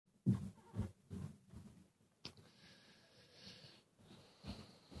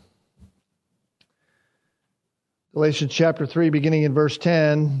Galatians chapter 3, beginning in verse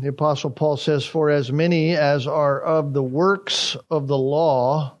 10, the Apostle Paul says, "For as many as are of the works of the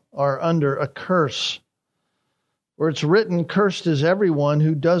law are under a curse. For it's written, cursed is everyone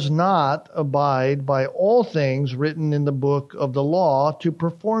who does not abide by all things written in the book of the law to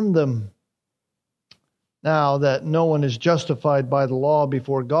perform them. Now that no one is justified by the law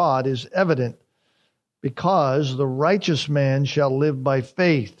before God is evident, because the righteous man shall live by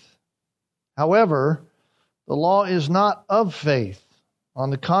faith. However, the law is not of faith. On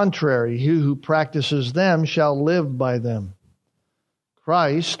the contrary, he who practices them shall live by them.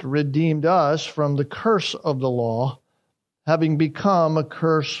 Christ redeemed us from the curse of the law, having become a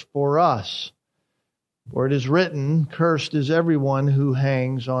curse for us. For it is written, cursed is everyone who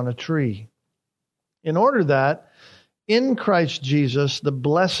hangs on a tree. In order that in Christ Jesus the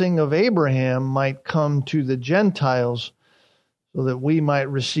blessing of Abraham might come to the Gentiles, so that we might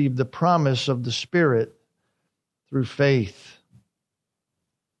receive the promise of the Spirit through faith."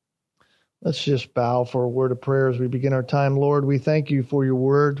 Let's just bow for a word of prayer as we begin our time. Lord, we thank you for your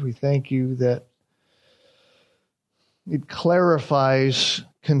word. We thank you that it clarifies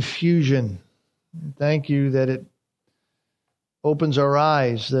confusion. Thank you that it opens our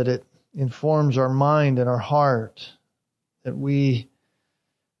eyes, that it informs our mind and our heart, that we,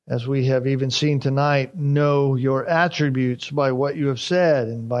 as we have even seen tonight, know your attributes by what you have said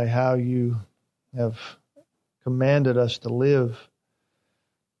and by how you have commanded us to live.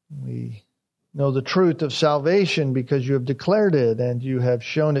 We know the truth of salvation because you have declared it and you have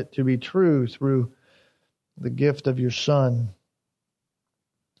shown it to be true through the gift of your Son.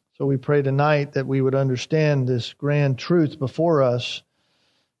 So we pray tonight that we would understand this grand truth before us,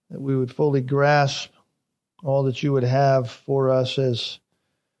 that we would fully grasp all that you would have for us as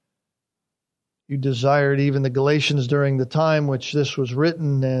you desired even the Galatians during the time which this was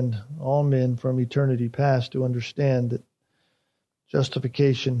written, and all men from eternity past to understand that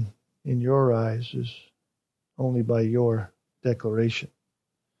justification in your eyes is only by your declaration.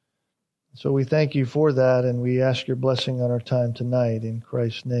 So we thank you for that, and we ask your blessing on our time tonight in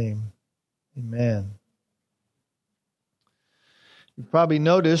Christ's name. Amen. You've probably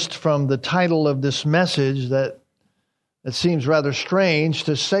noticed from the title of this message that it seems rather strange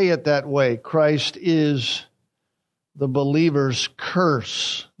to say it that way. Christ is the believer's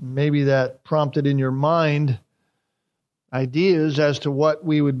curse. Maybe that prompted in your mind ideas as to what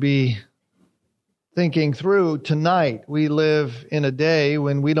we would be thinking through tonight. We live in a day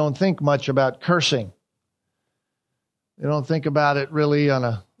when we don't think much about cursing. We don't think about it really on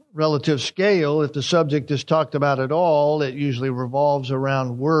a relative scale. If the subject is talked about at all, it usually revolves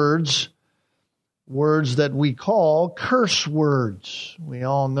around words that we call curse words. We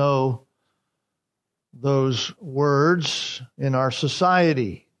all know those words in our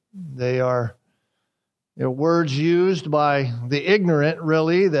society. They are words used by the ignorant,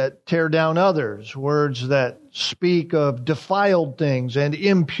 really, that tear down others. Words that speak of defiled things and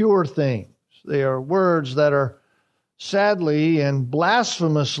impure things. They are words that are sadly and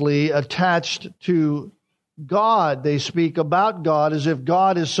blasphemously attached to God. They speak about God as if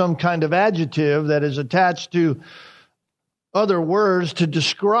God is some kind of adjective that is attached to other words to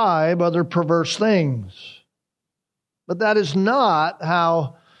describe other perverse things. But that is not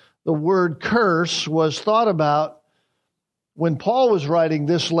how the word curse was thought about when Paul was writing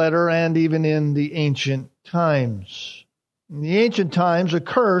this letter and even in the ancient times. In the ancient times, a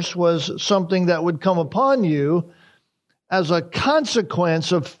curse was something that would come upon you as a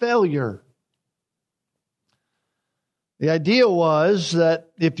consequence of failure. The idea was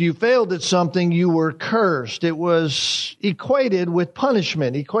that if you failed at something, you were cursed. It was equated with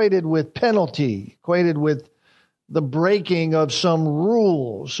punishment, equated with penalty, equated with the breaking of some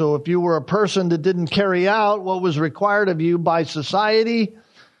rules. So if you were a person that didn't carry out what was required of you by society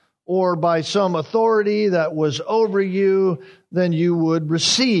or by some authority that was over you, then you would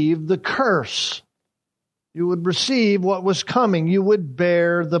receive the curse. You would receive what was coming. You would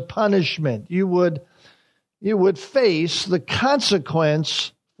bear the punishment. You would face the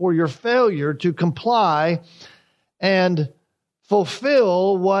consequence for your failure to comply and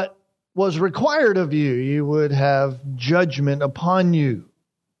fulfill what was required of you. You would have judgment upon you.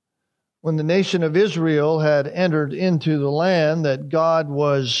 When the nation of Israel had entered into the land that God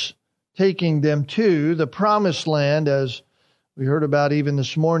was taking them to, the promised land, as we heard about even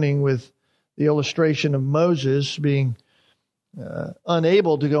this morning with the illustration of Moses being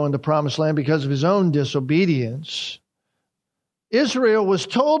unable to go into the promised land because of his own disobedience, Israel was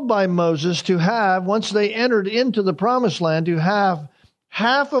told by Moses to have, once they entered into the promised land, to have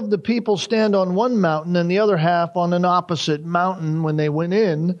half of the people stand on one mountain and the other half on an opposite mountain when they went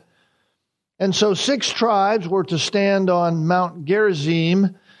in, And so 6 tribes were to stand on Mount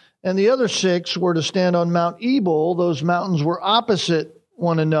Gerizim, and the other 6 were to stand on Mount Ebal. Those mountains were opposite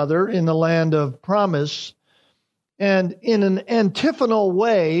one another in the land of promise. And in an antiphonal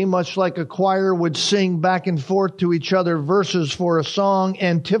way, much like a choir would sing back and forth to each other verses for a song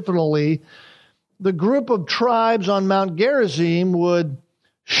antiphonally, the group of tribes on Mount Gerizim would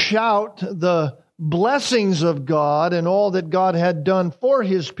shout the blessings of God and all that God had done for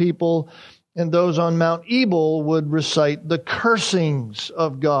his people, and those on Mount Ebal would recite the cursings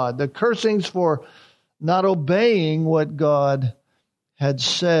of God, the cursings for not obeying what God had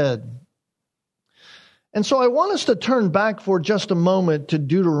said. And so I want us to turn back for just a moment to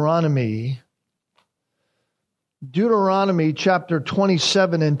Deuteronomy chapter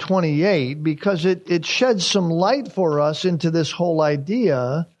 27 and 28, because it sheds some light for us into this whole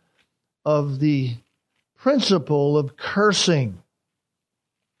idea of the principle of cursing.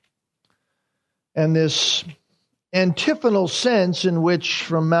 And this antiphonal sense in which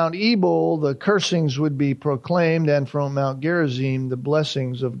from Mount Ebal the cursings would be proclaimed and from Mount Gerizim the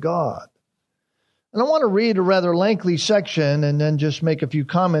blessings of God. And I want to read a rather lengthy section and then just make a few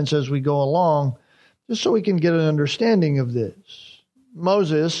comments as we go along, just so we can get an understanding of this.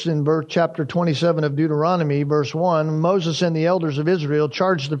 Moses, in chapter 27 of Deuteronomy, verse 1, Moses and the elders of Israel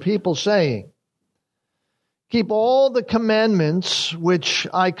charged the people, saying, "Keep all the commandments which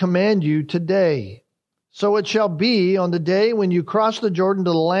I command you today. So it shall be on the day when you cross the Jordan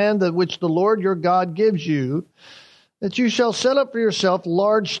to the land that which the Lord your God gives you, that you shall set up for yourself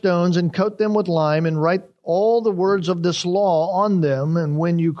large stones and coat them with lime and write all the words of this law on them. And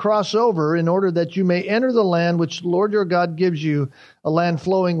when you cross over, in order that you may enter the land which the Lord your God gives you, a land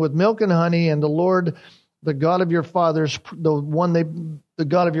flowing with milk and honey, and the Lord, the God of your fathers, the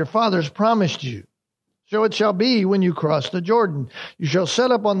God of your fathers promised you. So it shall be when you cross the Jordan. You shall set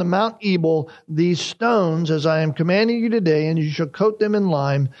up on the Mount Ebal these stones, as I am commanding you today, and you shall coat them in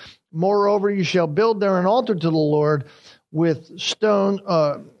lime. Moreover, you shall build there an altar to the Lord with stone,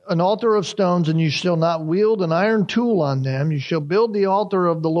 an altar of stones, and you shall not wield an iron tool on them. You shall build the altar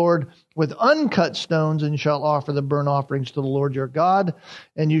of the Lord with uncut stones, and shall offer the burnt offerings to the Lord your God.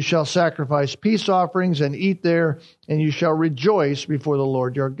 And you shall sacrifice peace offerings and eat there, and you shall rejoice before the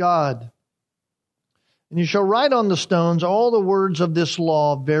Lord your God. And you shall write on the stones all the words of this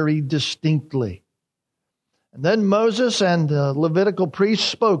law very distinctly." And then Moses and the Levitical priests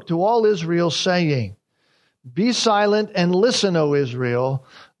spoke to all Israel, saying, "Be silent and listen, O Israel.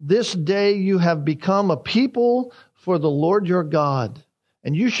 This day you have become a people for the Lord your God.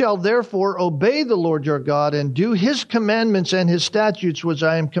 And you shall therefore obey the Lord your God and do his commandments and his statutes, which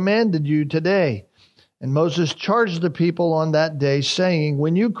I am commanded you today." And Moses charged the people on that day, saying,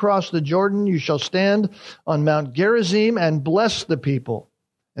 "When you cross the Jordan, you shall stand on Mount Gerizim and bless the people.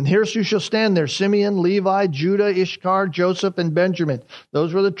 And here you shall stand there, Simeon, Levi, Judah, Issachar, Joseph, and Benjamin."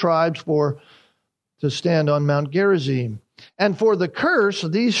 Those were the tribes to stand on Mount Gerizim. "And for the curse,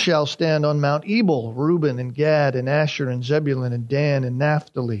 these shall stand on Mount Ebal, Reuben and Gad and Asher and Zebulun and Dan and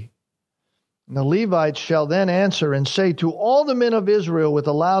Naphtali. And the Levites shall then answer and say to all the men of Israel with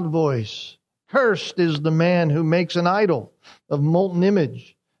a loud voice, 'Cursed is the man who makes an idol of molten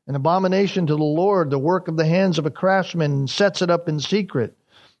image, an abomination to the Lord, the work of the hands of a craftsman, and sets it up in secret.'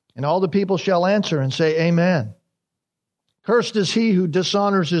 And all the people shall answer and say, Amen. 'Cursed is he who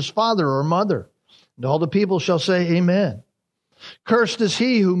dishonors his father or mother.' And all the people shall say, Amen. 'Cursed is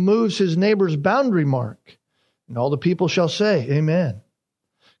he who moves his neighbor's boundary mark.' And all the people shall say, Amen.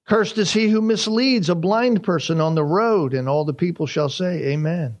 'Cursed is he who misleads a blind person on the road.' And all the people shall say,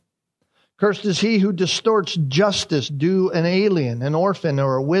 Amen. 'Cursed is he who distorts justice due an alien, an orphan,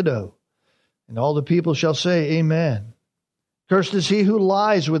 or a widow.' And all the people shall say, Amen. 'Cursed is he who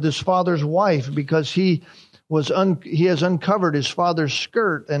lies with his father's wife, because he has uncovered his father's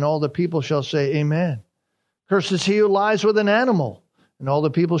skirt.' And all the people shall say, Amen. 'Cursed is he who lies with an animal.' And all the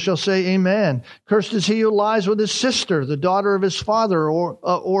people shall say, Amen. 'Cursed is he who lies with his sister, the daughter of his father,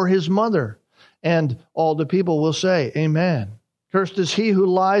 or his mother.' And all the people will say, Amen. 'Cursed is he who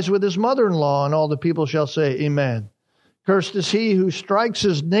lies with his mother-in-law.' And all the people shall say, Amen. 'Cursed is he who strikes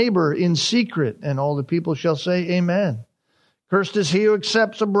his neighbor in secret.' And all the people shall say, Amen. 'Cursed is he who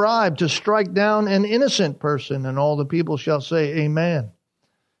accepts a bribe to strike down an innocent person.' And all the people shall say, Amen.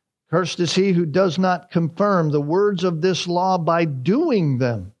 'Cursed is he who does not confirm the words of this law by doing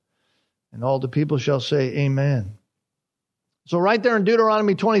them.' And all the people shall say, Amen." So right there in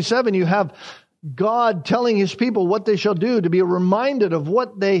Deuteronomy 27, you have God telling his people what they shall do, to be reminded of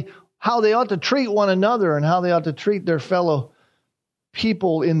how they ought to treat one another and how they ought to treat their fellow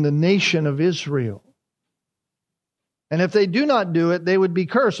people in the nation of Israel. And if they do not do it, they would be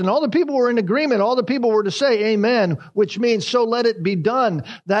cursed. And all the people were in agreement. All the people were to say amen, which means so let it be done.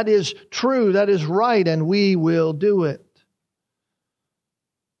 That is true. That is right. And we will do it.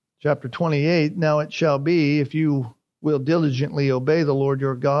 Chapter 28, now it shall be, if you will diligently obey the Lord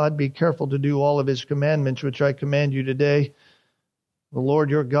your God, be careful to do all of his commandments, which I command you today. The Lord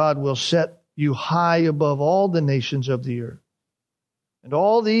your God will set you high above all the nations of the earth. And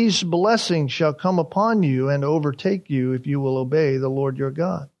all these blessings shall come upon you and overtake you if you will obey the Lord your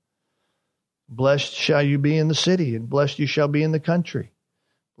God. Blessed shall you be in the city, and blessed you shall be in the country.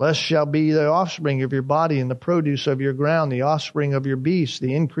 Blessed shall be the offspring of your body and the produce of your ground, the offspring of your beasts,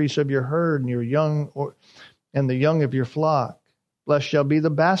 the increase of your herd, and your young and the young of your flock. Blessed shall be the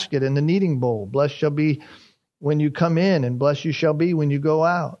basket and the kneading bowl. Blessed shall be when you come in, and blessed you shall be when you go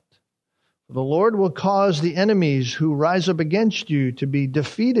out. The Lord will cause the enemies who rise up against you to be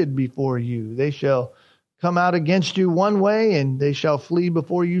defeated before you. They shall come out against you one way, and they shall flee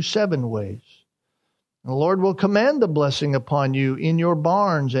before you 7 ways. The Lord will command the blessing upon you in your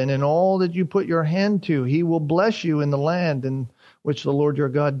barns and in all that you put your hand to. He will bless you in the land in which the Lord your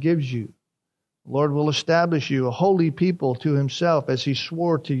God gives you. The Lord will establish you a holy people to himself, as he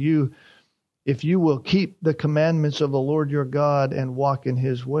swore to you, if you will keep the commandments of the Lord your God and walk in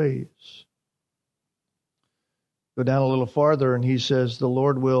his ways. Go down a little farther, and he says, the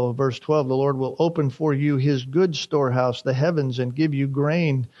Lord will, verse 12, the Lord will open for you his good storehouse, the heavens, and give you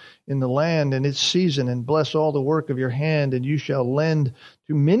grain in the land in its season, and bless all the work of your hand, and you shall lend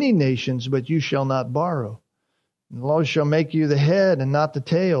to many nations, but you shall not borrow. And the Lord shall make you the head and not the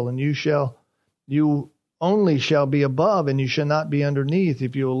tail, and you only shall be above, and you shall not be underneath,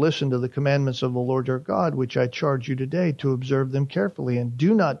 if you will listen to the commandments of the Lord your God, which I charge you today to observe them carefully, and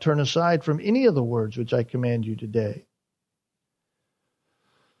do not turn aside from any of the words which I command you today.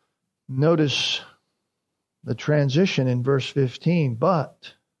 Notice the transition in verse 15.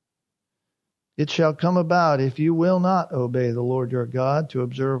 But it shall come about, if you will not obey the Lord your God, to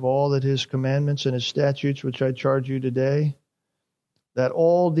observe all that his commandments and his statutes which I charge you today, that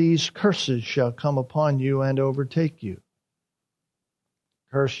all these curses shall come upon you and overtake you.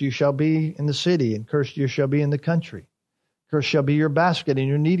 Cursed you shall be in the city, and cursed you shall be in the country. Cursed shall be your basket and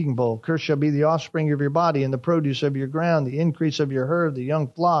your kneading bowl. Cursed shall be the offspring of your body and the produce of your ground, the increase of your herd, the young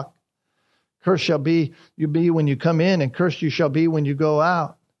flock. Cursed shall be you be when you come in, and cursed you shall be when you go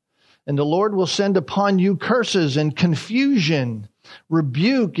out. And the Lord will send upon you curses and confusion,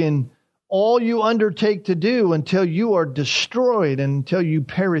 rebuke, and all you undertake to do until you are destroyed and until you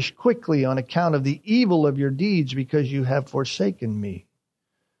perish quickly on account of the evil of your deeds, because you have forsaken me.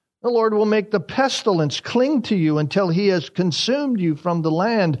 The Lord will make the pestilence cling to you until he has consumed you from the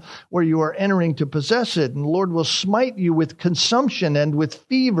land where you are entering to possess it. And the Lord will smite you with consumption and with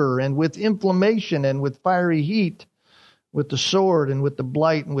fever and with inflammation and with fiery heat, with the sword and with the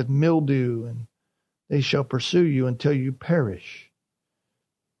blight and with mildew. And they shall pursue you until you perish.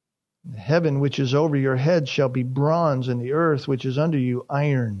 The heaven which is over your head shall be bronze, and the earth which is under you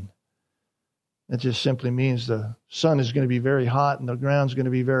iron. That just simply means the sun is going to be very hot and the ground's going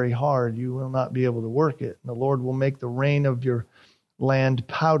to be very hard. You will not be able to work it. And the Lord will make the rain of your land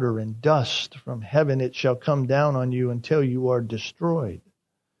powder and dust. From heaven it shall come down on you until you are destroyed.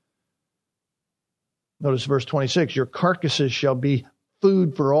 Notice verse 26, your carcasses shall be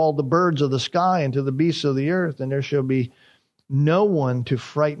food for all the birds of the sky and to the beasts of the earth, and there shall be no one to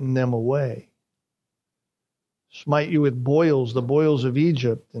frighten them away. Smite you with boils, the boils of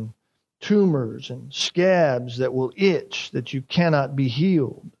Egypt, and tumors and scabs that will itch, that you cannot be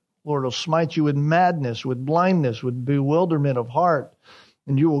healed. Lord will smite you with madness, with blindness, with bewilderment of heart,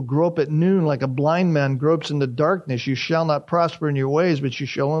 and you will grope at noon like a blind man gropes in the darkness. You shall not prosper in your ways, but you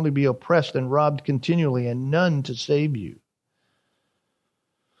shall only be oppressed and robbed continually, and none to save you.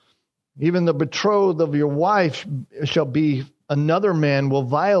 Even the betrothed of your wife shall be another man will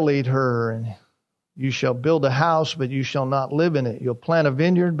violate her, and you shall build a house, but you shall not live in it. You'll plant a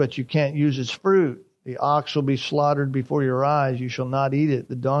vineyard, but you can't use its fruit. The ox will be slaughtered before your eyes. You shall not eat it.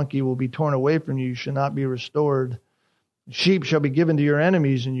 The donkey will be torn away from you. You shall not be restored. The sheep shall be given to your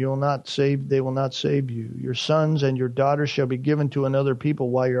enemies, and they will not save you. Your sons and your daughters shall be given to another people,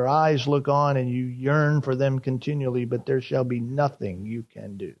 while your eyes look on and you yearn for them continually, but there shall be nothing you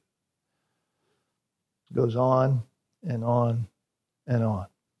can do. It goes on and on and on.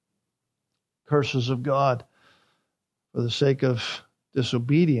 Curses of God for the sake of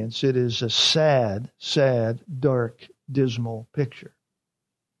disobedience. It is a sad, sad, dark, dismal picture.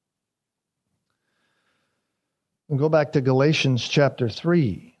 We'll go back to Galatians chapter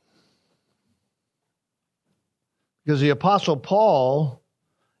 3. Because the Apostle Paul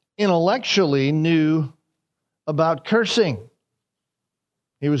intellectually knew about cursing.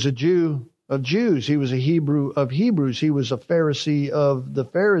 He was a Jew of Jews. He was a Hebrew of Hebrews. He was a Pharisee of the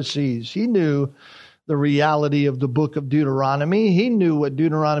Pharisees. He knew the reality of the book of Deuteronomy. He knew what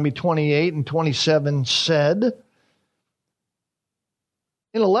Deuteronomy 28 and 27 said.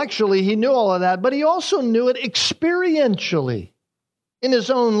 Intellectually, he knew all of that, but he also knew it experientially in his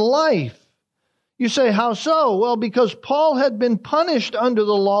own life. You say, how so? Well, because Paul had been punished under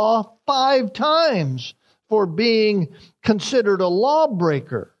the law 5 times for being considered a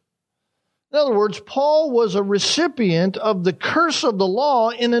lawbreaker. In other words, Paul was a recipient of the curse of the law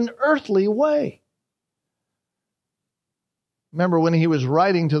in an earthly way. Remember when he was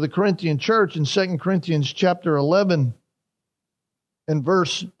writing to the Corinthian church in 2 Corinthians chapter 11 and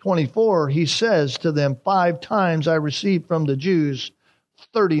verse 24, he says to them, 5 times I received from the Jews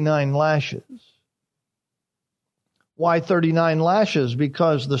 39 lashes. Why 39 lashes?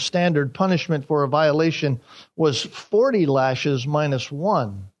 Because the standard punishment for a violation was 40 lashes minus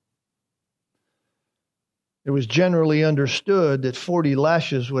 1. It was generally understood that 40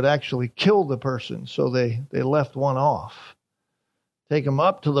 lashes would actually kill the person, so they left 1 off. Take them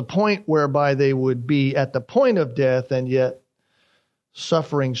up to the point whereby they would be at the point of death and yet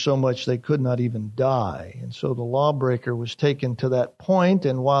suffering so much they could not even die. And so the lawbreaker was taken to that point,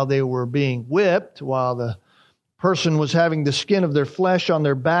 and while they were being whipped, while the person was having the skin of their flesh on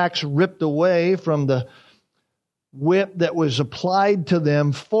their backs ripped away from the whip that was applied to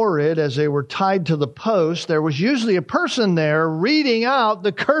them for it as they were tied to the post, there was usually a person there reading out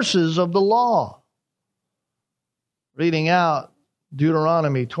the curses of the law. Reading out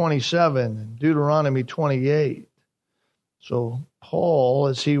Deuteronomy 27 and Deuteronomy 28. So Paul,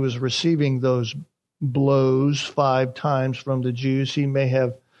 as he was receiving those blows 5 times from the Jews, he may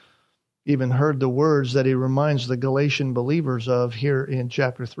have even heard the words that he reminds the Galatian believers of here in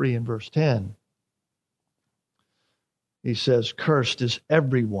chapter 3 and verse 10. He says, cursed is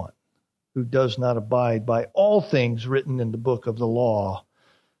everyone who does not abide by all things written in the book of the law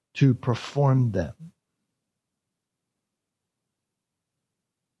to perform them.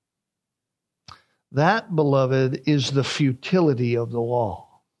 That, beloved, is the futility of the law.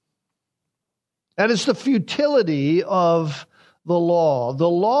 That is the futility of the law. The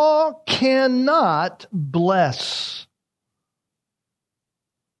law cannot bless.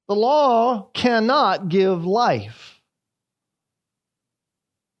 The law cannot give life.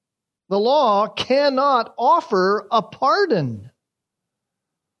 The law cannot offer a pardon.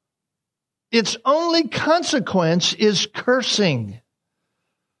 Its only consequence is cursing.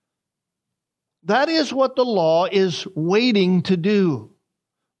 That is what the law is waiting to do.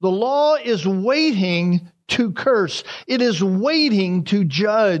 The law is waiting to curse. It is waiting to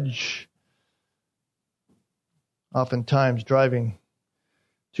judge. Oftentimes driving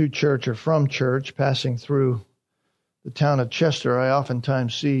to church or from church, passing through the town of Chester, I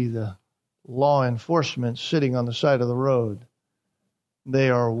oftentimes see the law enforcement sitting on the side of the road.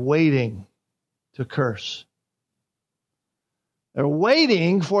 They are waiting to curse. They're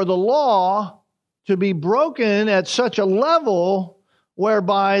waiting for the law to be broken at such a level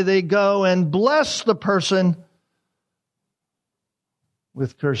whereby they go and bless the person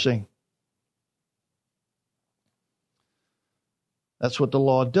with cursing. That's what the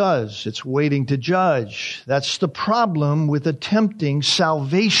law does. It's waiting to judge. That's the problem with attempting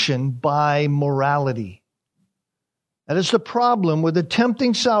salvation by morality. That is the problem with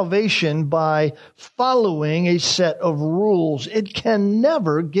attempting salvation by following a set of rules. It can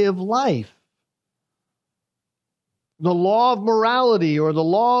never give life. The law of morality or the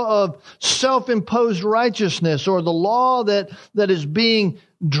law of self-imposed righteousness or the law that is being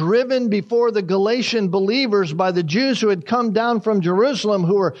driven before the Galatian believers by the Jews who had come down from Jerusalem,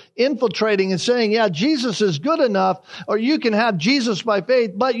 who were infiltrating and saying, yeah, Jesus is good enough, or you can have Jesus by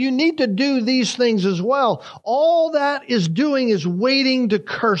faith, but you need to do these things as well. All that is doing is waiting to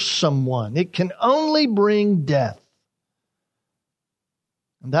curse someone. It can only bring death.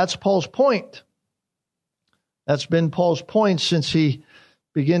 And that's Paul's point. That's been Paul's point since he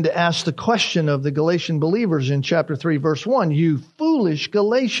began to ask the question of the Galatian believers in chapter 3, verse 1. You foolish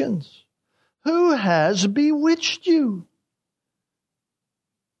Galatians, who has bewitched you?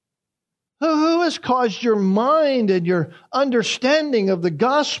 Who has caused your mind and your understanding of the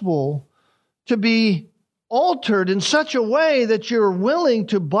gospel to be altered in such a way that you're willing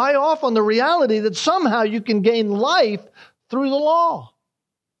to buy off on the reality that somehow you can gain life through the law?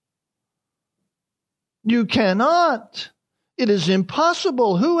 You cannot. It is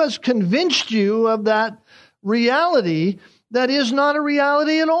impossible. Who has convinced you of that reality that is not a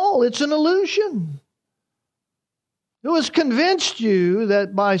reality at all? It's an illusion. Who has convinced you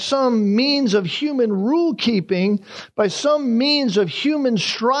that by some means of human rule keeping, by some means of human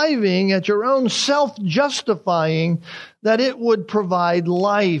striving at your own self-justifying, that it would provide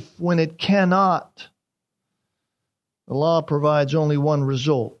life when it cannot? The law provides only one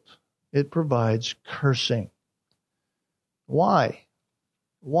result. It provides cursing. Why?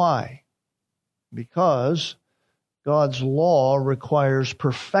 Why? Because God's law requires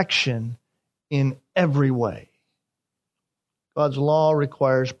perfection in every way. God's law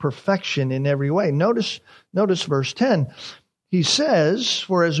requires perfection in every way. Notice verse 10. He says,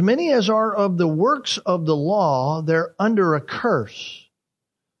 "For as many as are of the works of the law, they're under a curse."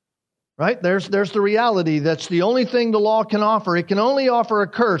 Right? There's the reality. That's the only thing the law can offer. It can only offer a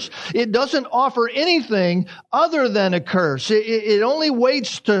curse. It doesn't offer anything other than a curse. It only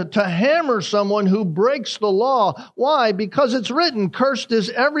waits to hammer someone who breaks the law. Why? Because it's written, "Cursed is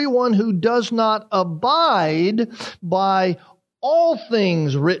everyone who does not abide by all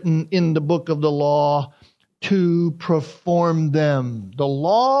things written in the book of the law to perform them." The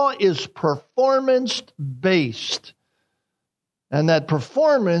law is performance-based. And that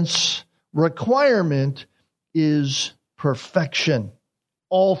performance requirement is perfection.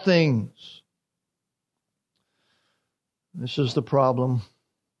 All things. This is the problem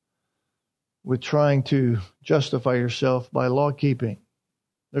with trying to justify yourself by law keeping.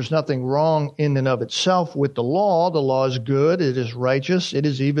 There's nothing wrong in and of itself with the law. The law is good. It is righteous. It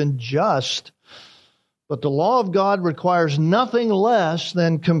is even just. But the law of God requires nothing less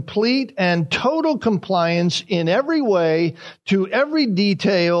than complete and total compliance in every way, to every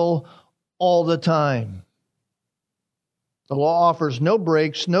detail, all the time. The law offers no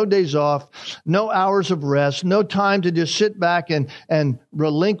breaks, no days off, no hours of rest, no time to just sit back and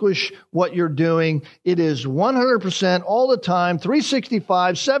relinquish what you're doing. It is 100% all the time,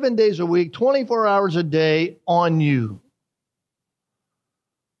 365, 7 days a week, 24 hours a day on you.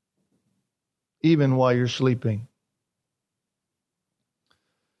 Even while you're sleeping.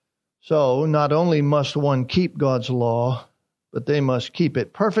 So, not only must one keep God's law, but they must keep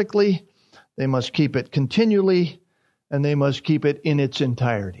it perfectly, they must keep it continually, and they must keep it in its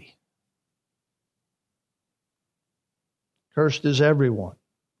entirety. Cursed is everyone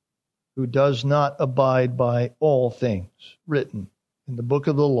who does not abide by all things written in the book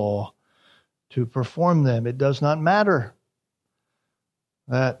of the law to perform them. It does not matter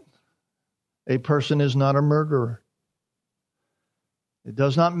that a person is not a murderer. It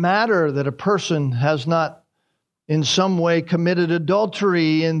does not matter that a person has not in some way committed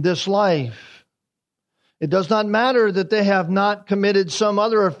adultery in this life. It does not matter that they have not committed some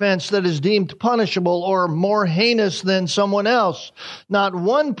other offense that is deemed punishable or more heinous than someone else. Not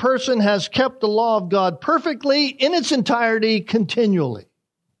one person has kept the law of God perfectly in its entirety continually.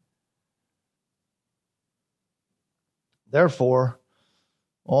 Therefore,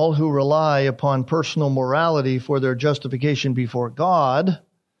 all who rely upon personal morality for their justification before God,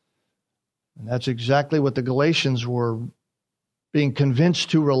 and that's exactly what the Galatians were being convinced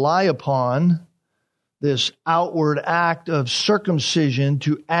to rely upon, this outward act of circumcision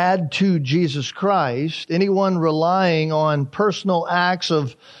to add to Jesus Christ. Anyone relying on personal acts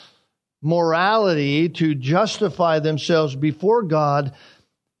of morality to justify themselves before God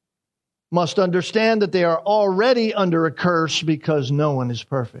must understand that they are already under a curse because no one is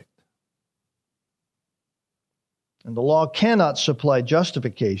perfect. And the law cannot supply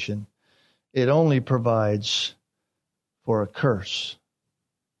justification. It only provides for a curse.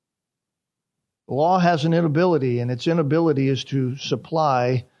 The law has an inability, and its inability is to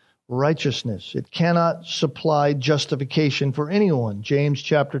supply righteousness. It cannot supply justification for anyone. James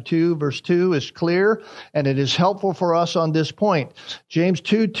chapter 2, verse 2 is clear, and it is helpful for us on this point. James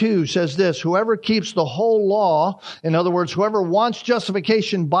 2:2 says this, "Whoever keeps the whole law," in other words, whoever wants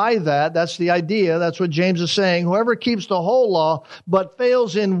justification by that's the idea, that's what James is saying, whoever keeps the whole law but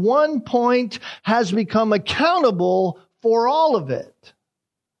fails in one point has become accountable for all of it.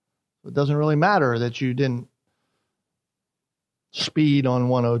 It doesn't really matter that you didn't speed on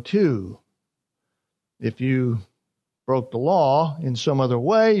 102. If you broke the law in some other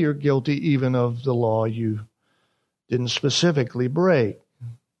way, you're guilty even of the law you didn't specifically break.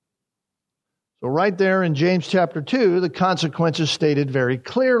 So right there in James chapter 2, the consequences stated very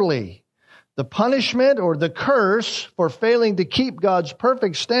clearly. The punishment or the curse for failing to keep God's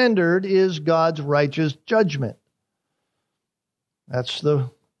perfect standard is God's righteous judgment. That's the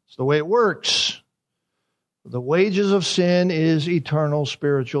way it works. The wages of sin is eternal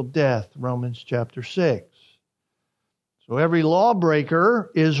spiritual death, Romans chapter 6. So every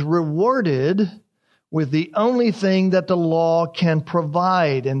lawbreaker is rewarded with the only thing that the law can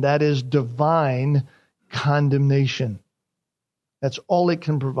provide, and that is divine condemnation. That's all it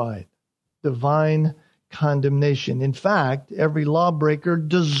can provide. Divine condemnation. In fact, every lawbreaker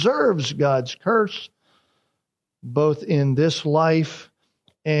deserves God's curse, both in this life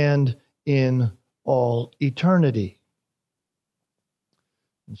and in all eternity.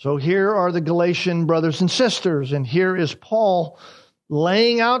 And so here are the Galatian brothers and sisters, and here is Paul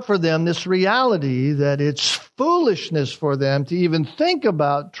laying out for them this reality that it's foolishness for them to even think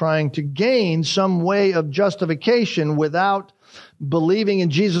about trying to gain some way of justification without believing in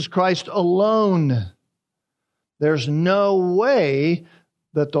Jesus Christ alone. There's no way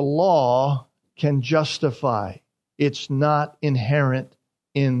that the law can justify. It's not inherent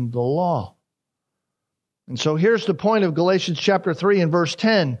in the law. And so here's the point of Galatians chapter 3 and verse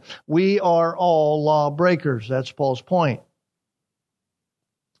 10. We are all lawbreakers. That's Paul's point.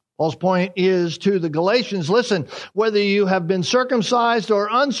 Paul's point is to the Galatians, listen, whether you have been circumcised or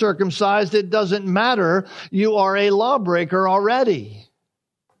uncircumcised, it doesn't matter. You are a lawbreaker already.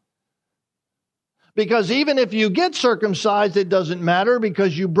 Because even if you get circumcised, it doesn't matter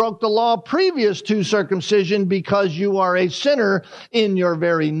because you broke the law previous to circumcision because you are a sinner in your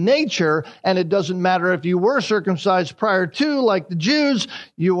very nature. And it doesn't matter if you were circumcised prior to, like the Jews,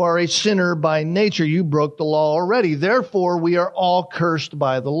 you are a sinner by nature. You broke the law already. Therefore, we are all cursed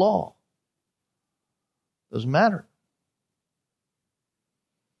by the law. Doesn't matter.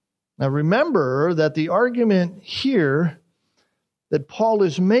 Now remember that the argument here that Paul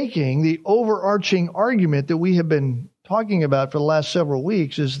is making, the overarching argument that we have been talking about for the last several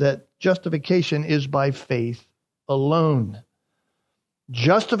weeks, is that justification is by faith alone.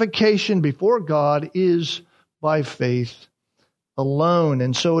 Justification before God is by faith alone.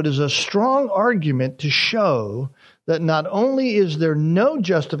 And so it is a strong argument to show that not only is there no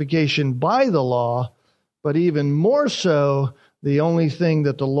justification by the law, but even more so, the only thing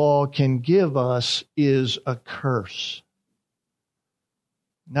that the law can give us is a curse.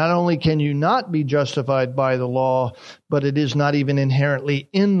 Not only can you not be justified by the law, but it is not even inherently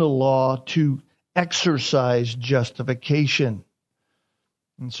in the law to exercise justification.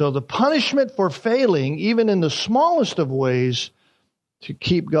 And so the punishment for failing, even in the smallest of ways, to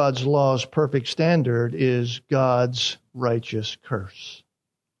keep God's law's perfect standard is God's righteous curse.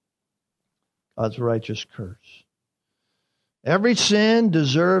 God's righteous curse. Every sin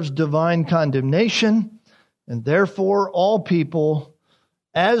deserves divine condemnation, and therefore all people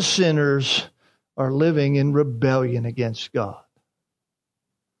as sinners are living in rebellion against God.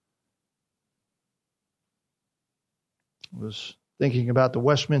 I was thinking about the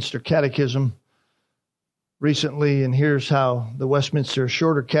Westminster Catechism recently, and here's how the Westminster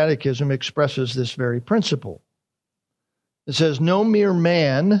Shorter Catechism expresses this very principle. It says, "No mere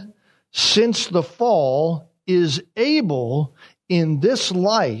man, since the fall, is able in this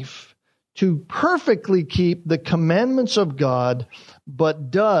life to perfectly keep the commandments of God,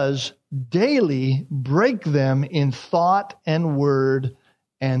 but does daily break them in thought and word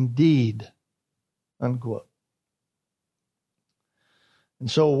and deed." Unquote.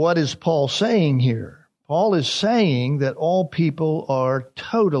 And so what is Paul saying here? Paul is saying that all people are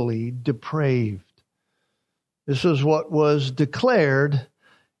totally depraved. This is what was declared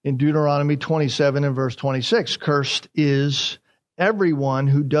in Deuteronomy 27 and verse 26. Cursed is everyone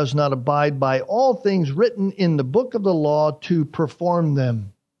who does not abide by all things written in the book of the law to perform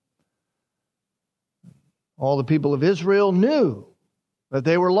them. All the people of Israel knew that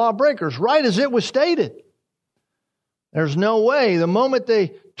they were lawbreakers, right as it was stated. There's no way. The moment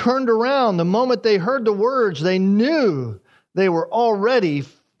they turned around, the moment they heard the words, they knew they were already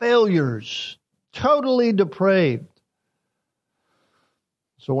failures, totally depraved.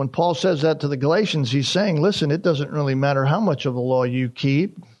 So when Paul says that to the Galatians, he's saying, listen, it doesn't really matter how much of the law you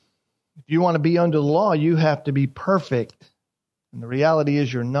keep. If you want to be under the law, you have to be perfect. And the reality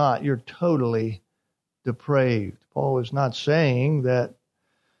is you're not. You're totally depraved. Paul is not saying that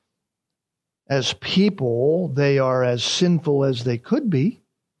as people, they are as sinful as they could be.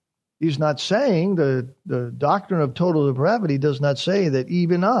 He's not saying, the doctrine of total depravity does not say that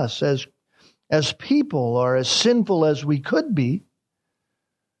even us as people are as sinful as we could be.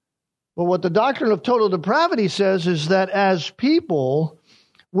 But what the doctrine of total depravity says is that as people,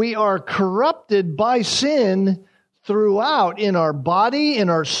 we are corrupted by sin throughout in our body, in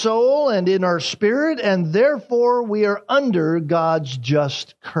our soul, and in our spirit, and therefore we are under God's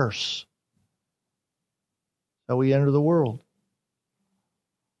just curse. So we enter the world.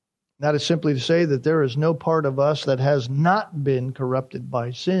 That is simply to say that there is no part of us that has not been corrupted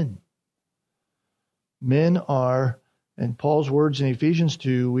by sin. Men are, in Paul's words in Ephesians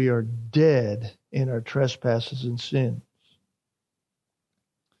 2, we are dead in our trespasses and sins.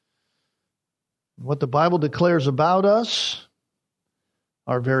 What the Bible declares about us,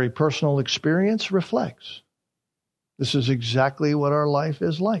 our very personal experience reflects. This is exactly what our life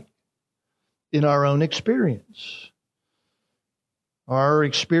is like in our own experience. Our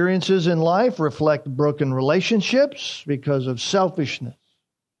experiences in life reflect broken relationships because of selfishness.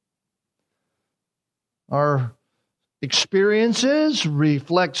 Our experiences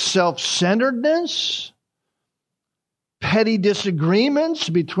reflect self-centeredness, petty disagreements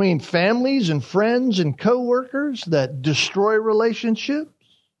between families and friends and co-workers that destroy relationships.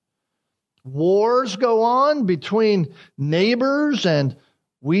 Wars go on between neighbors, and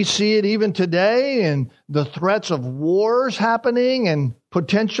we see it even today in the threats of wars happening and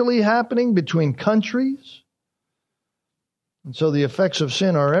potentially happening between countries. And so the effects of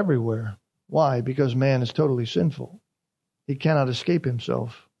sin are everywhere. Why? Because man is totally sinful. He cannot escape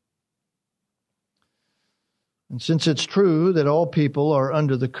himself. And since it's true that all people are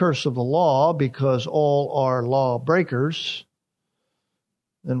under the curse of the law because all are lawbreakers,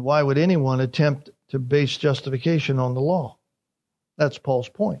 then why would anyone attempt to base justification on the law? That's Paul's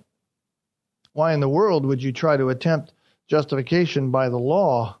point. Why in the world would you try to attempt justification by the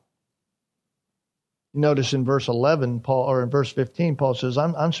law? You notice in verse 11, Paul, or in verse 15, Paul says,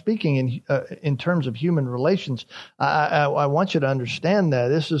 "I'm speaking in terms of human relations. I want you to understand that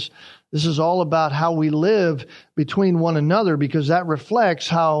this is all about how we live between one another, because that reflects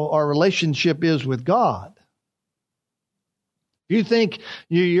how our relationship is with God. If you think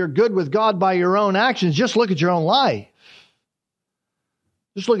you're good with God by your own actions, just look at your own life.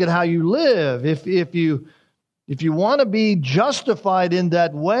 Just look at how you live. If you want to be justified in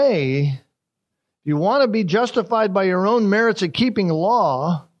that way, if you want to be justified by your own merits of keeping the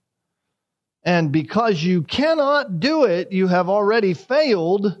law, and because you cannot do it, you have already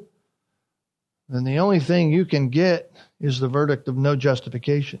failed, then the only thing you can get is the verdict of no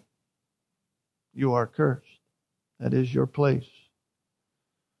justification. You are cursed. That is your place.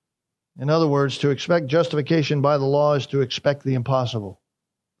 In other words, to expect justification by the law is to expect the impossible.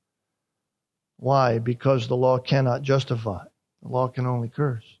 Why? Because the law cannot justify. The law can only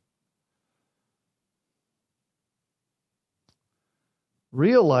curse.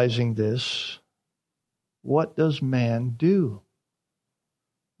 Realizing this, what does man do?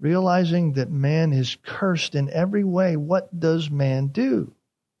 Realizing that man is cursed in every way, what does man do?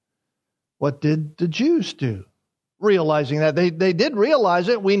 What did the Jews do? Realizing that. They did realize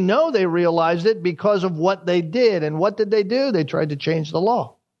it. We know they realized it because of what they did. And what did they do? They tried to change the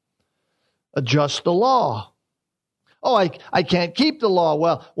law. Adjust the law. Oh, I can't keep the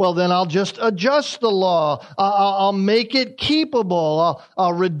law. Well, then I'll just adjust the law. I'll make it keepable.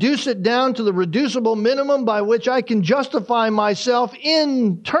 I'll reduce it down to the reducible minimum by which I can justify myself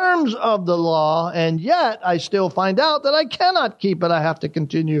in terms of the law. And yet I still find out that I cannot keep it. I have to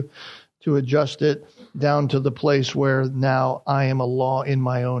continue to adjust it down to the place where now I am a law in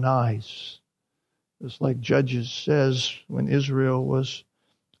my own eyes. It's like Judges says, when Israel was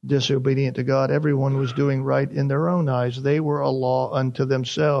disobedient to God, everyone was doing right in their own eyes. They were a law unto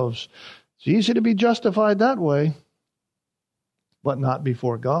themselves. It's easy to be justified that way, but not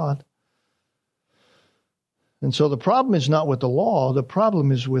before God. And so the problem is not with the law, the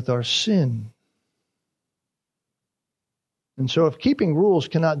problem is with our sin. And so if keeping rules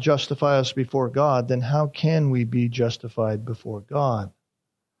cannot justify us before God, then how can we be justified before God?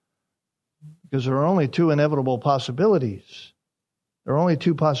 Because there are only two inevitable possibilities. There are only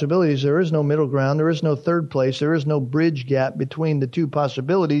two possibilities. There is no middle ground. There is no third place. There is no bridge gap between the two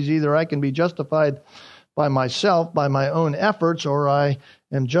possibilities. Either I can be justified by myself, by my own efforts, or I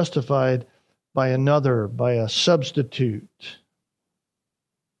am justified by another, by a substitute.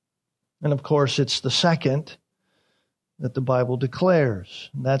 And of course, it's the second that the Bible declares.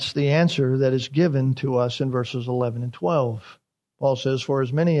 And that's the answer that is given to us in verses 11 and 12. Paul says, "For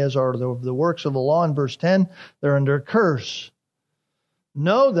as many as are the works of the law," in verse 10, they're under a curse.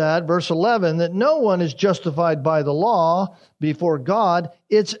 Know that, verse 11, that no one is justified by the law before God.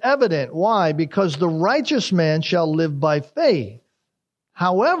 It's evident. Why? Because the righteous man shall live by faith.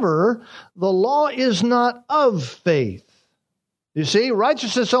 However, the law is not of faith. You see,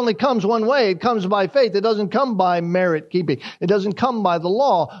 righteousness only comes one way. It comes by faith. It doesn't come by merit keeping. It doesn't come by the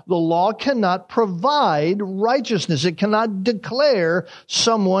law. The law cannot provide righteousness. It cannot declare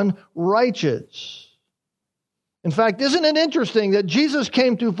someone righteous. In fact, isn't it interesting that Jesus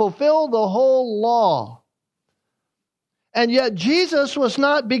came to fulfill the whole law? And yet Jesus was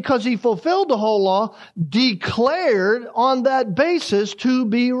not, because he fulfilled the whole law, declared on that basis to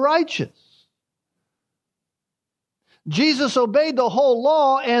be righteous. Jesus obeyed the whole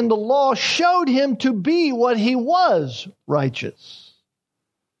law, and the law showed him to be what he was, righteous.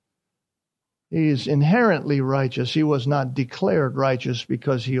 He is inherently righteous. He was not declared righteous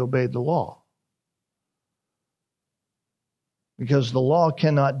because he obeyed the law. Because the law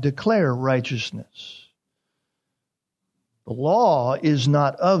cannot declare righteousness. The law is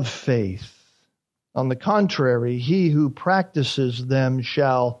not of faith. On the contrary, he who practices them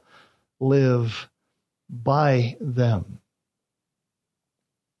shall live by them.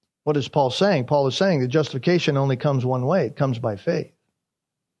 What is Paul saying? Paul is saying that justification only comes one way. It comes by faith.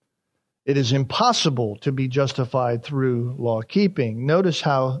 It is impossible to be justified through law keeping. Notice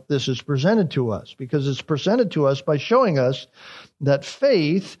how this is presented to us, because it's presented to us by showing us that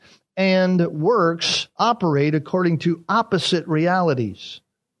faith and works operate according to opposite realities.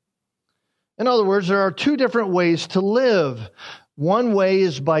 In other words, there are two different ways to live. One way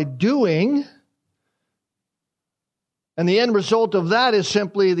is by doing, and the end result of that is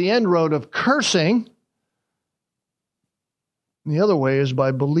simply the end road of cursing. And the other way is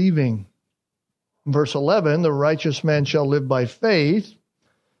by believing. Verse 11, the righteous man shall live by faith.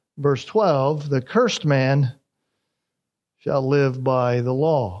 Verse 12, the cursed man shall live by the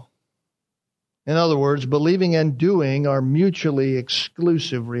law. In other words, believing and doing are mutually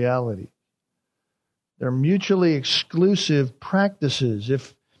exclusive realities. They're mutually exclusive practices.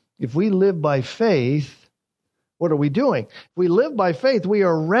 If we live by faith, what are we doing? If we live by faith, we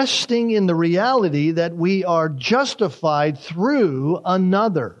are resting in the reality that we are justified through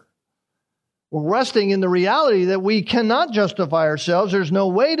another. We're resting in the reality that we cannot justify ourselves. There's no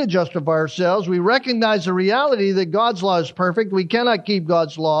way to justify ourselves. We recognize the reality that God's law is perfect. We cannot keep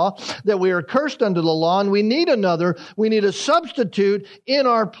God's law, that we are cursed under the law, and we need another. We need a substitute in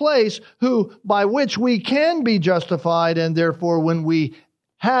our place by which we can be justified. And therefore, when we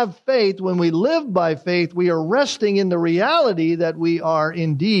have faith, when we live by faith, we are resting in the reality that we are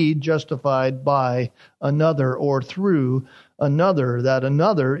indeed justified by another or through another. That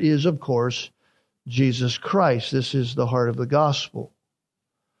another is, of course, Jesus Christ. This is the heart of the gospel.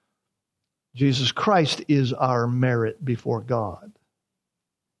 Jesus Christ is our merit before God.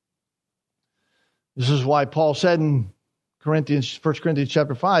 This is why Paul said in 1 Corinthians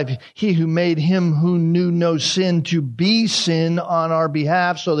chapter 5, he who made him who knew no sin to be sin on our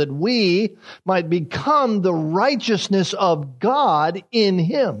behalf, so that we might become the righteousness of God in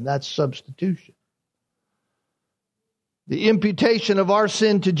him. That's substitution. The imputation of our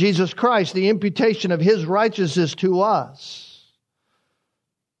sin to Jesus Christ, the imputation of his righteousness to us.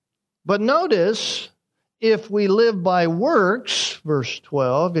 But notice, if we live by works, verse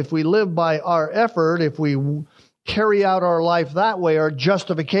 12, if we live by our effort, if we carry out our life that way, our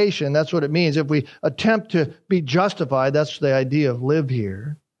justification, that's what it means. If we attempt to be justified, that's the idea of live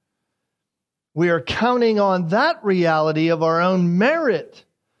here. We are counting on that reality of our own merit,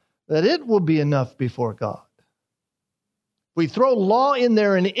 that it will be enough before God. We throw law in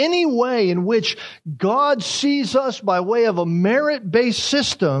there in any way in which God sees us by way of a merit-based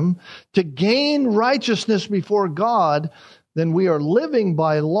system to gain righteousness before God, then we are living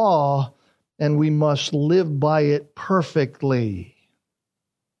by law, and we must live by it perfectly.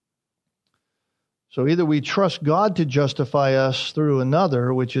 So either we trust God to justify us through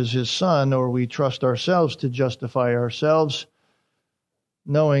another, which is his Son, or we trust ourselves to justify ourselves,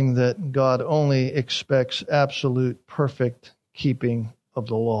 knowing that God only expects absolute, perfect keeping of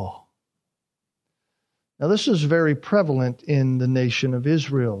the law. Now, this is very prevalent in the nation of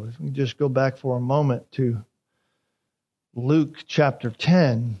Israel. If we just go back for a moment to Luke chapter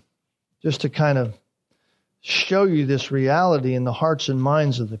 10, just to kind of show you this reality in the hearts and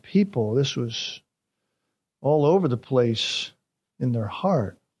minds of the people. This was all over the place in their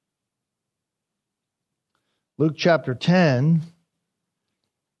heart. Luke chapter 10,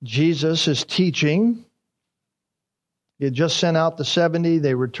 Jesus is teaching. He had just sent out the 70.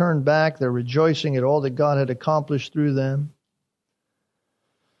 They returned back. They're rejoicing at all that God had accomplished through them.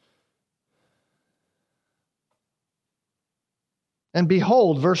 And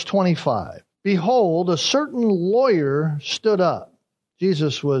behold, verse 25, behold, a certain lawyer stood up.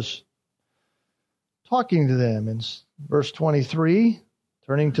 Jesus was talking to them. In verse 23,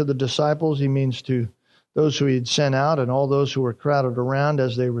 turning to the disciples, he means to those who he had sent out and all those who were crowded around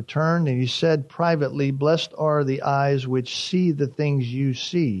as they returned. And he said privately, blessed are the eyes which see the things you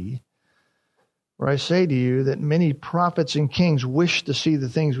see. For I say to you that many prophets and kings wished to see the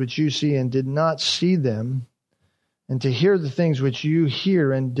things which you see and did not see them, and to hear the things which you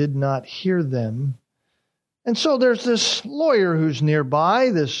hear and did not hear them. And so there's this lawyer who's nearby,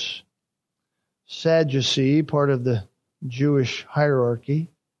 this Sadducee, part of the Jewish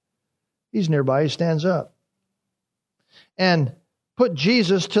hierarchy. He's nearby, he stands up and put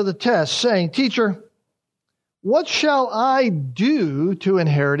Jesus to the test, saying, Teacher, What shall I do to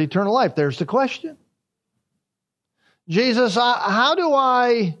inherit eternal life? There's the question. Jesus, how do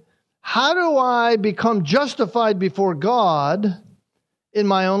I become justified before God in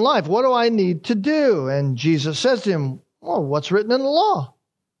my own life? What do I need to do? And Jesus says to him, well, what's written in the law?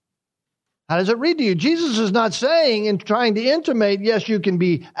 How does it read to you? Jesus is not saying and trying to intimate, yes, you can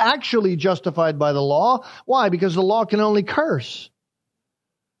be actually justified by the law. Why? Because the law can only curse.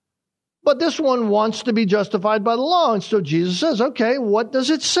 But this one wants to be justified by the law. And so Jesus says, okay, what does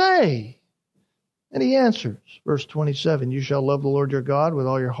it say? And he answers, verse 27, you shall love the Lord your God with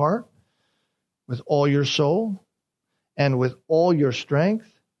all your heart, with all your soul, and with all your strength,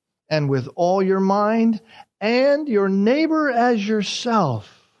 and with all your mind, and your neighbor as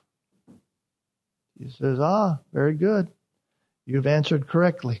yourself. He says, very good. You've answered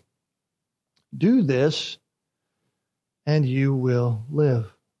correctly. Do this, and you will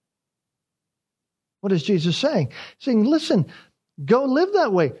live. What is Jesus saying? He's saying, listen, go live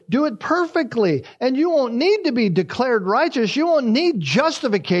that way. Do it perfectly. And you won't need to be declared righteous. You won't need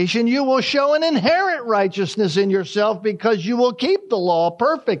justification. You will show an inherent righteousness in yourself because you will keep the law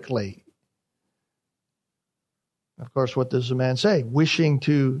perfectly. Of course, what does the man say? Wishing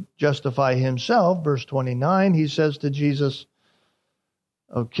to justify himself, verse 29, he says to Jesus,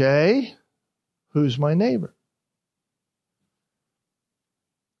 okay, who's my neighbor?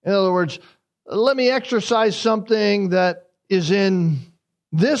 In other words, let me exercise something that is in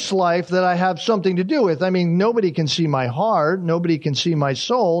this life that I have something to do with. I mean, nobody can see my heart. Nobody can see my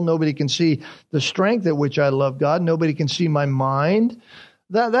soul. Nobody can see the strength at which I love God. Nobody can see my mind.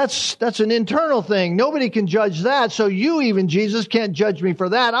 That's an internal thing. Nobody can judge that. So you even, Jesus, can't judge me for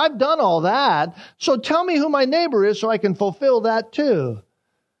that. I've done all that. So tell me who my neighbor is so I can fulfill that too.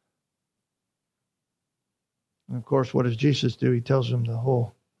 And of course, what does Jesus do? He tells him the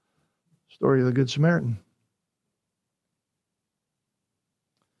whole story of the Good Samaritan.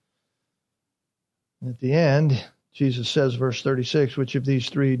 At the end, Jesus says, verse 36, which of these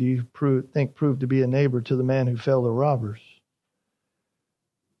three do you think proved to be a neighbor to the man who fell to robbers?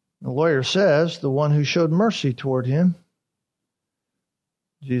 The lawyer says, the one who showed mercy toward him.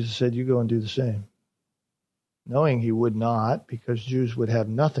 Jesus said, you go and do the same. Knowing he would not, because Jews would have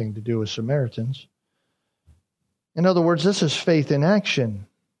nothing to do with Samaritans. In other words, this is faith in action.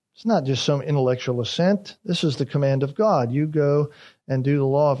 It's not just some intellectual assent. This is the command of God. You go and do the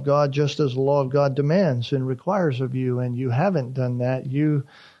law of God just as the law of God demands and requires of you, and you haven't done that. You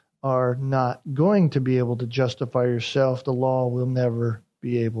are not going to be able to justify yourself. The law will never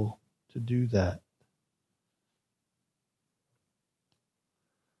be able to do that.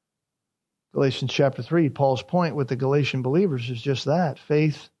 Galatians chapter 3, Paul's point with the Galatian believers is just that,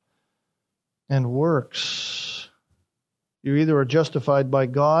 faith and works. You either are justified by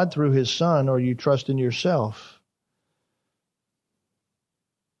God through His Son or you trust in yourself.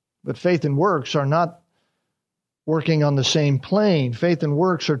 But faith and works are not working on the same plane. Faith and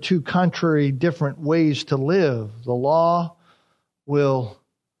works are two contrary, different ways to live. The law will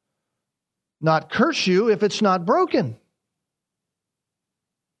not curse you if it's not broken.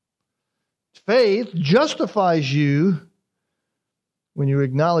 Faith justifies you when you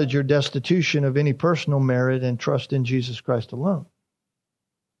acknowledge your destitution of any personal merit and trust in Jesus Christ alone.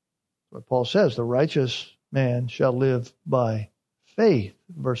 What Paul says, the righteous man shall live by faith.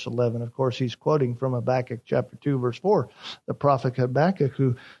 Verse 11, of course, he's quoting from Habakkuk chapter 2, verse 4. The prophet Habakkuk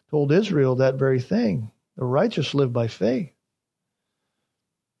who told Israel that very thing. The righteous live by faith.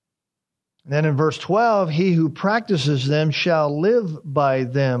 And then in verse 12, he who practices them shall live by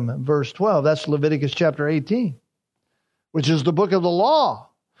them. Verse 12, that's Leviticus chapter 18, which is the book of the law,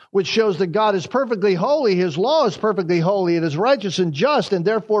 which shows that God is perfectly holy. His law is perfectly holy. It is righteous and just. And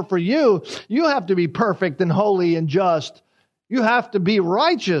therefore for you, you have to be perfect and holy and just. You have to be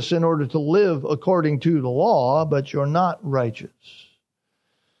righteous in order to live according to the law, but you're not righteous.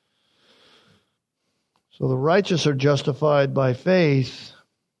 So the righteous are justified by faith.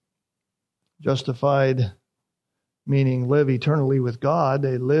 Justified meaning live eternally with God.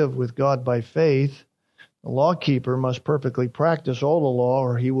 They live with God by faith. The lawkeeper must perfectly practice all the law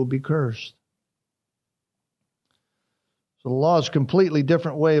or he will be cursed. So the law is a completely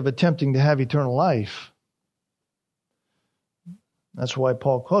different way of attempting to have eternal life. That's why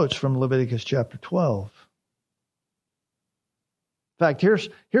Paul quotes from Leviticus chapter 12. In fact,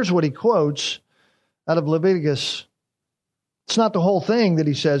 here's what he quotes out of Leviticus. It's not the whole thing that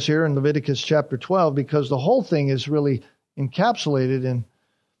he says here in Leviticus chapter 12, because the whole thing is really encapsulated in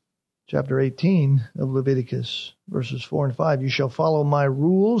chapter 18 of Leviticus, verses 4 and 5. You shall follow my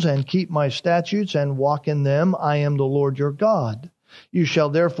rules and keep my statutes and walk in them. I am the Lord your God. You shall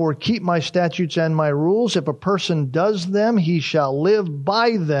therefore keep my statutes and my rules. If a person does them, he shall live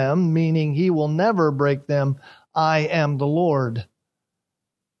by them, meaning he will never break them. I am the Lord.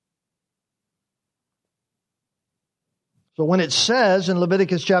 So when it says in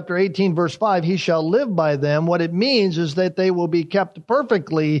Leviticus chapter 18, verse 5, he shall live by them, what it means is that they will be kept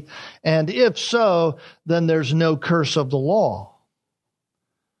perfectly, and if so, then there's no curse of the law.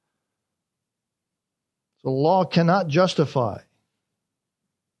 The law cannot justify.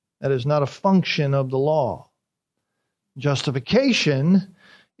 That is not a function of the law. Justification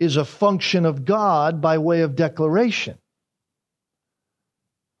is a function of God by way of declaration.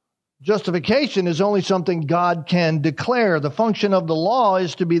 Justification is only something God can declare. The function of the law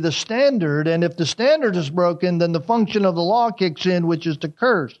is to be the standard, and if the standard is broken, then the function of the law kicks in, which is to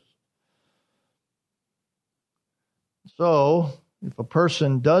curse. So, if a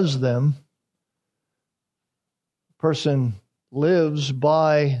person does them, a person lives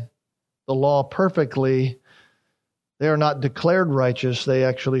by the law perfectly, they are not declared righteous. They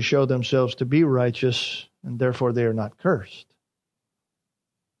actually show themselves to be righteous, and therefore they are not cursed.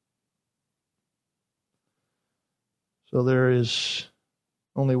 So there is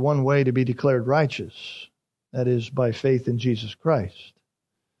only one way to be declared righteous. That is by faith in Jesus Christ.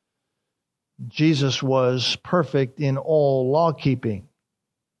 Jesus was perfect in all law keeping.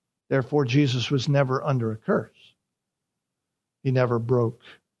 Therefore, Jesus was never under a curse. He never broke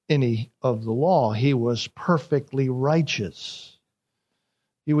any of the law. He was perfectly righteous.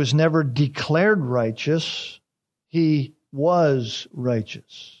 He was never declared righteous. He was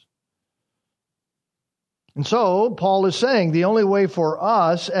righteous. And so, Paul is saying the only way for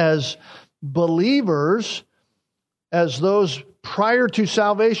us as believers, as those prior to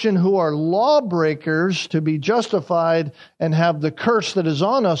salvation who are lawbreakers, to be justified and have the curse that is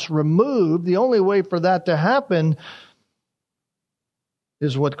on us removed, the only way for that to happen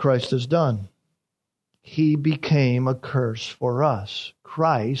is what Christ has done. He became a curse for us.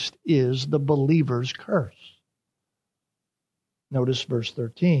 Christ is the believer's curse. Notice verse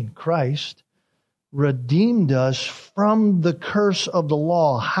 13. Christ redeemed us from the curse of the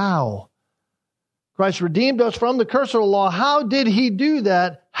law. How? Christ redeemed us from the curse of the law. How did he do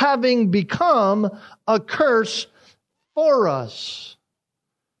that? Having become a curse for us.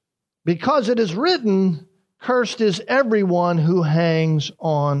 Because it is written, cursed is everyone who hangs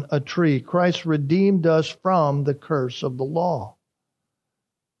on a tree. Christ redeemed us from the curse of the law.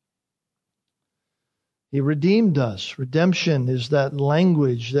 He redeemed us. Redemption is that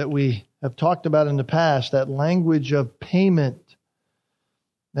language that we have talked about in the past, that language of payment,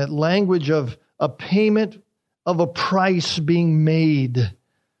 that language of a payment of a price being made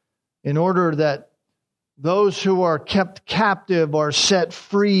in order that those who are kept captive are set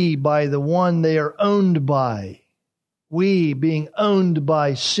free by the one they are owned by. We, being owned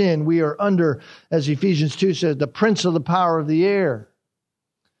by sin, we are under, as Ephesians 2 says, the prince of the power of the air.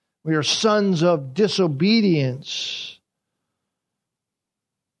 We are sons of disobedience.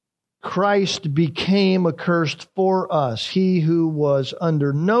 Christ became accursed for us. He who was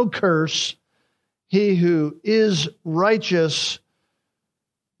under no curse, he who is righteous,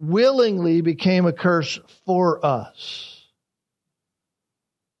 willingly became a curse for us.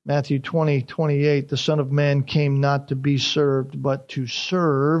 Matthew 20:28, the Son of Man came not to be served, but to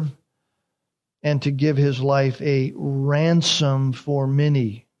serve and to give his life a ransom for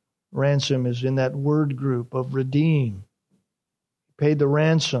many. Ransom is in that word group of redeem. He paid the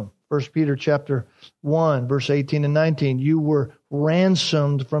ransom. 1 Peter chapter 1, verse 18 and 19. You were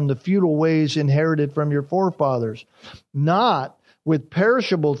ransomed from the futile ways inherited from your forefathers, not with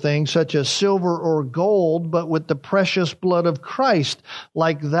perishable things such as silver or gold, but with the precious blood of Christ,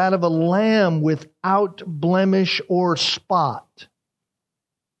 like that of a lamb without blemish or spot.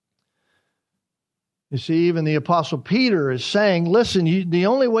 You see, even the Apostle Peter is saying, listen, the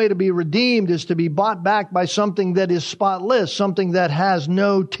only way to be redeemed is to be bought back by something that is spotless, something that has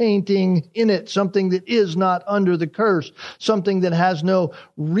no tainting in it, something that is not under the curse, something that has no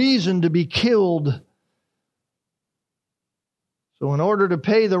reason to be killed. So in order to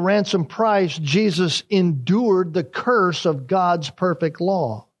pay the ransom price, Jesus endured the curse of God's perfect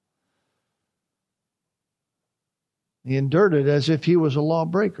law. He endured it as if he was a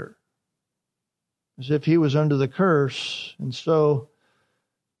lawbreaker, as if he was under the curse, and so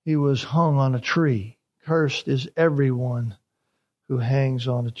he was hung on a tree. Cursed is everyone who hangs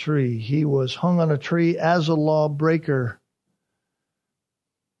on a tree. He was hung on a tree as a lawbreaker.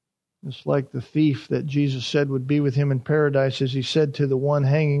 It's like the thief that Jesus said would be with him in paradise, as he said to the one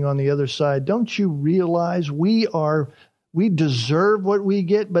hanging on the other side, don't you realize we deserve what we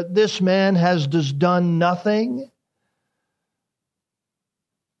get, but this man has just done nothing?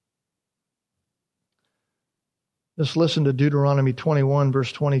 Just listen to Deuteronomy 21,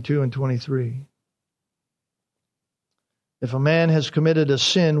 verse 22 and 23. If a man has committed a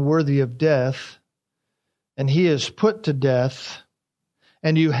sin worthy of death, and he is put to death,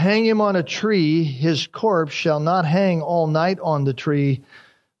 and you hang him on a tree, his corpse shall not hang all night on the tree,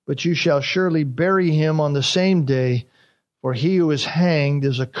 but you shall surely bury him on the same day, for he who is hanged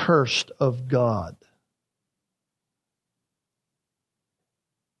is accursed of God.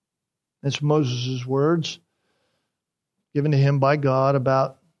 It's Moses' words given to him by God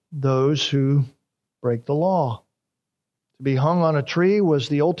about those who break the law. To be hung on a tree was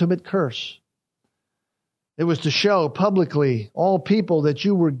the ultimate curse. It was to show publicly all people that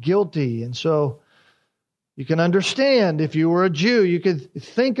you were guilty. And so you can understand, if you were a Jew, you could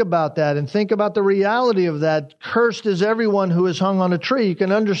think about that and think about the reality of that. Cursed is everyone who is hung on a tree. You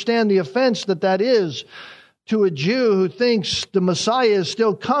can understand the offense that is to a Jew who thinks the Messiah is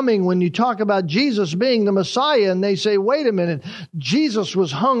still coming. When you talk about Jesus being the Messiah and they say, wait a minute, Jesus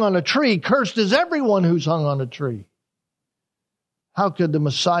was hung on a tree. Cursed is everyone who's hung on a tree. How could the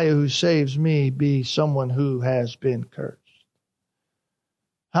Messiah who saves me be someone who has been cursed?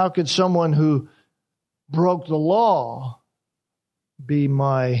 How could someone who broke the law be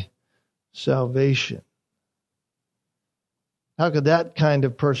my salvation? How could that kind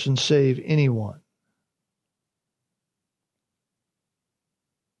of person save anyone?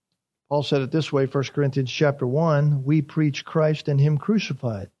 Paul said it this way, 1 Corinthians chapter 1, we preach Christ and Him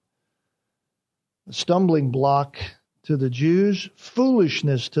crucified. A stumbling block to the Jews,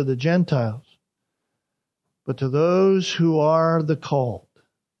 foolishness to the Gentiles. But to those who are the called,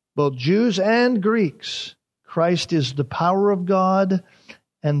 both Jews and Greeks, Christ is the power of God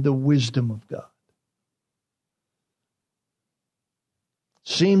and the wisdom of God.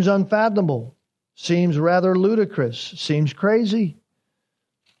 Seems unfathomable. Seems rather ludicrous. Seems crazy.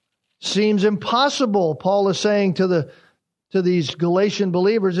 Seems impossible, Paul is saying to these Galatian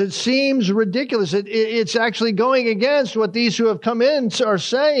believers. It seems ridiculous. It's actually going against what these who have come in are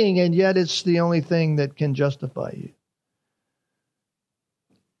saying, and yet it's the only thing that can justify you.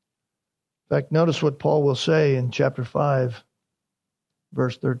 In fact, notice what Paul will say in chapter 5,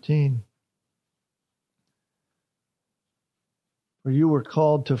 verse 13. For you were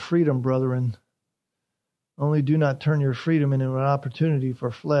called to freedom, brethren. Only do not turn your freedom into an opportunity for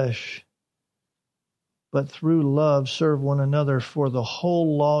flesh, but through love serve one another, for the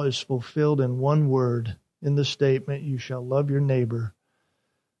whole law is fulfilled in one word, in the statement, you shall love your neighbor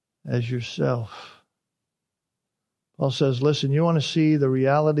as yourself. Paul says, listen, you want to see the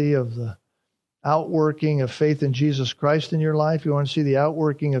reality of the outworking of faith in Jesus Christ in your life? You want to see the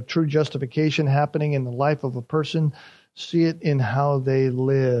outworking of true justification happening in the life of a person? See it in how they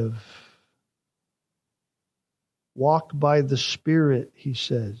live. Walk by the Spirit, he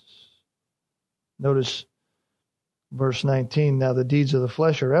says. Notice verse 19. Now the deeds of the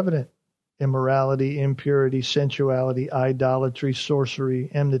flesh are evident. Immorality, impurity, sensuality, idolatry, sorcery,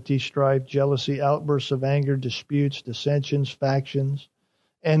 enmity, strife, jealousy, outbursts of anger, disputes, dissensions, factions,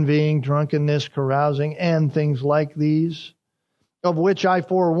 envying, drunkenness, carousing, and things like these, of which I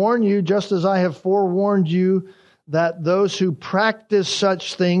forewarn you, just as I have forewarned you, that those who practice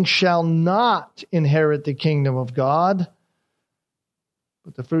such things shall not inherit the kingdom of God.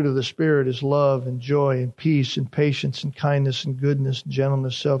 But the fruit of the Spirit is love and joy and peace and patience and kindness and goodness,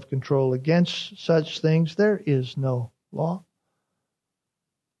 gentleness, self-control. Against such things there is no law.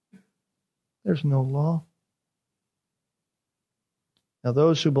 There's no law. Now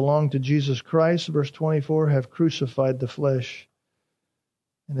those who belong to Jesus Christ, verse 24, have crucified the flesh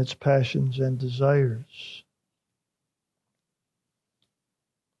and its passions and desires.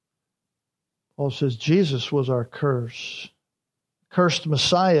 Paul says Jesus was our curse. Cursed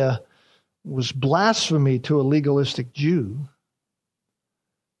Messiah was blasphemy to a legalistic Jew.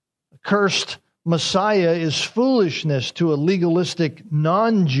 A cursed Messiah is foolishness to a legalistic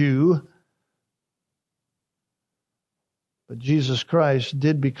non-Jew. But Jesus Christ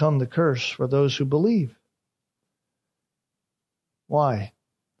did become the curse for those who believe. Why?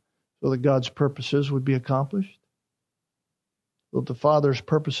 So that God's purposes would be accomplished. So that the Father's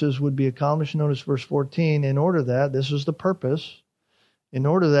purposes would be accomplished. Notice verse 14. In order that, this is the purpose, in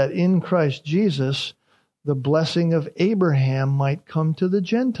order that in Christ Jesus, the blessing of Abraham might come to the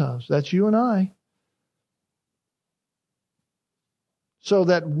Gentiles. That's you and I. So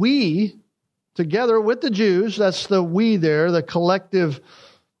that we, together with the Jews, that's the we there, the collective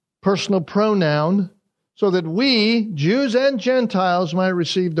personal pronoun, so that we, Jews and Gentiles, might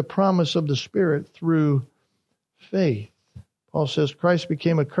receive the promise of the Spirit through faith. Paul says Christ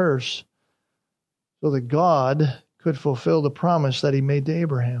became a curse so that God could fulfill the promise that he made to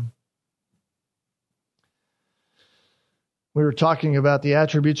Abraham. We were talking about the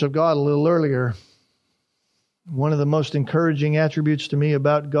attributes of God a little earlier. One of the most encouraging attributes to me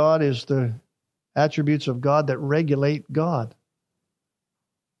about God is the attributes of God that regulate God,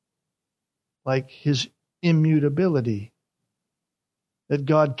 like His immutability, that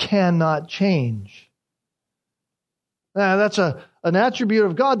God cannot change. Now, that's an attribute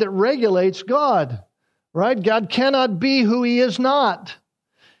of God that regulates God, right? God cannot be who He is not.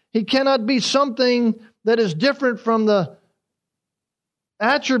 He cannot be something that is different from the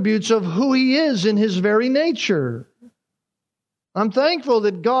attributes of who He is in His very nature. I'm thankful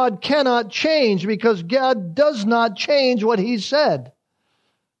that God cannot change, because God does not change what He said.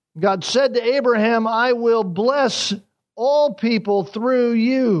 God said to Abraham, I will bless all people through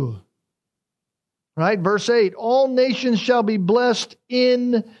you. Right? Verse 8, all nations shall be blessed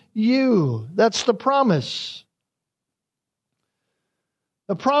in you. That's the promise.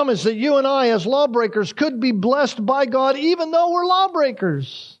 The promise that you and I as lawbreakers could be blessed by God even though we're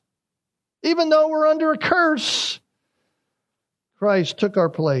lawbreakers. Even though we're under a curse. Christ took our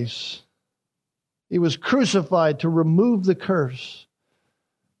place. He was crucified to remove the curse.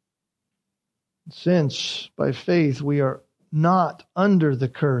 Since, by faith, we are not under the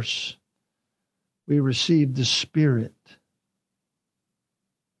curse, we receive the Spirit.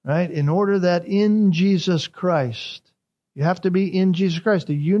 Right? In order that in Jesus Christ, you have to be in Jesus Christ,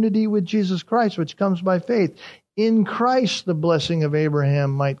 the unity with Jesus Christ, which comes by faith. In Christ, the blessing of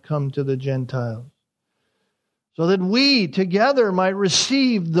Abraham might come to the Gentiles, so that we together might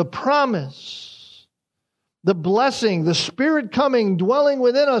receive the promise, the blessing, the Spirit coming, dwelling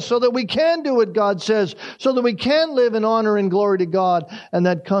within us, so that we can do what God says, so that we can live in honor and glory to God, and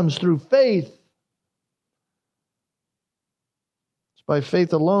that comes through faith. It's by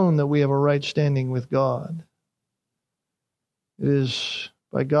faith alone that we have a right standing with God. It is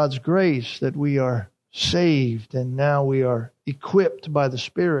by God's grace that we are saved, and now we are equipped by the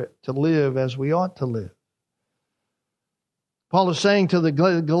Spirit to live as we ought to live. Paul is saying to the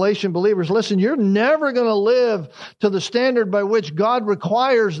Galatian believers, listen, you're never going to live to the standard by which God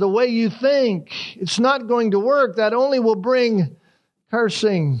requires the way you think. It's not going to work. That only will bring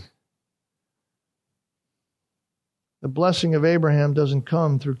cursing. The blessing of Abraham doesn't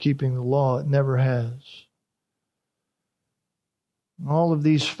come through keeping the law. It never has. All of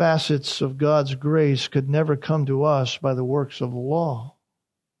these facets of God's grace could never come to us by the works of the law.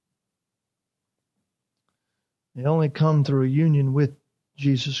 They only come through a union with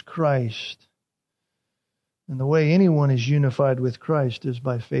Jesus Christ. And the way anyone is unified with Christ is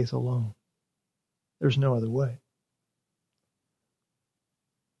by faith alone. There's no other way.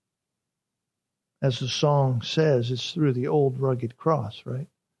 As the song says, it's through the old rugged cross, right?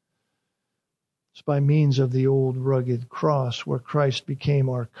 It's by means of the old rugged cross where Christ became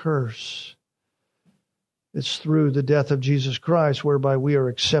our curse. It's through the death of Jesus Christ whereby we are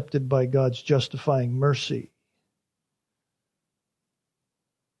accepted by God's justifying mercy.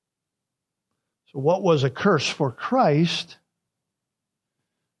 So what was a curse for Christ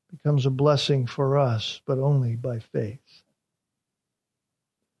becomes a blessing for us, but only by faith.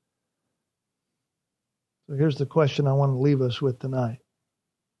 So here's the question I want to leave us with tonight.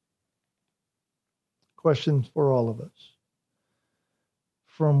 Question for all of us.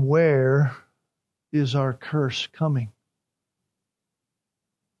 From where is our curse coming?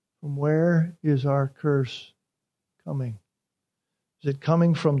 From where is our curse coming? Is it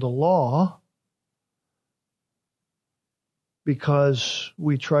coming from the law because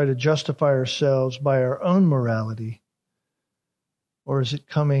we try to justify ourselves by our own morality? Or is it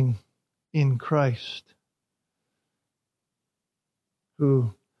coming in Christ,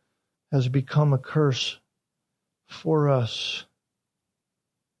 who has become a curse for us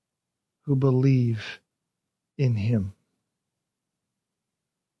who believe in Him?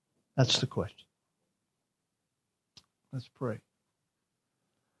 That's the question. Let's pray.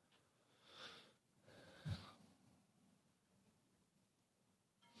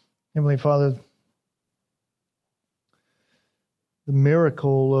 Heavenly Father, the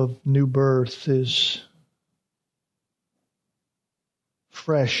miracle of new birth is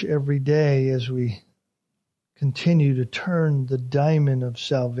fresh every day as we continue to turn the diamond of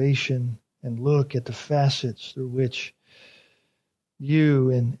salvation and look at the facets through which you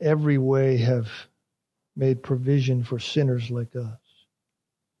in every way have made provision for sinners like us.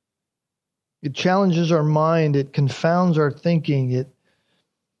 It challenges our mind. It confounds our thinking. It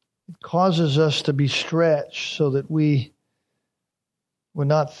causes us to be stretched so that we would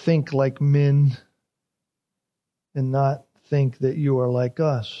not think like men and not think that you are like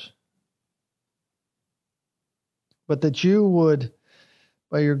us. But that you would,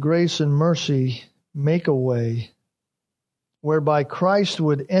 by your grace and mercy, make a way whereby Christ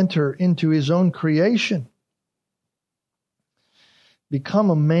would enter into his own creation, become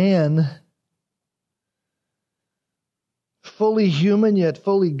a man, fully human yet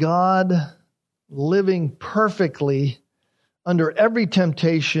fully God, living perfectly under every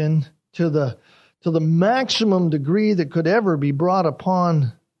temptation to the maximum degree that could ever be brought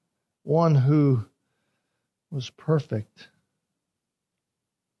upon one who was perfect,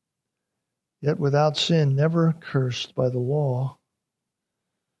 yet without sin, never cursed by the law,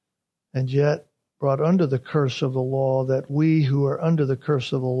 and yet brought under the curse of the law, that we who are under the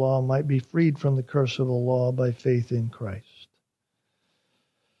curse of the law might be freed from the curse of the law by faith in Christ.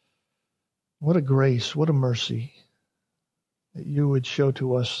 What a grace, what a mercy that you would show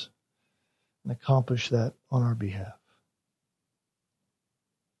to us and accomplish that on our behalf.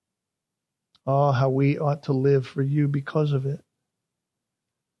 Oh, how we ought to live for you because of it.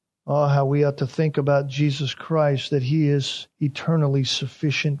 Oh, how we ought to think about Jesus Christ, that he is eternally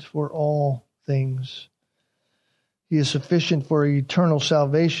sufficient for all things. He is sufficient for eternal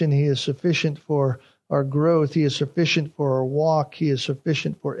salvation. He is sufficient for our growth. He is sufficient for our walk. He is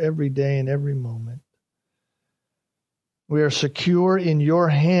sufficient for every day and every moment. We are secure in your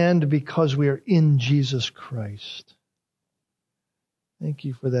hand because we are in Jesus Christ. Thank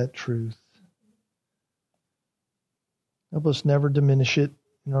you for that truth. Help us never diminish it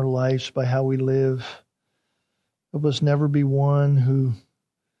in our lives by how we live. Help us never be one who,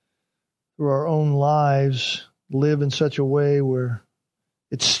 through our own lives, live in such a way where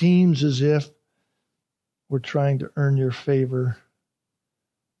it seems as if we're trying to earn your favor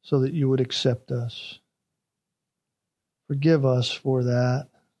so that you would accept us. Forgive us for that.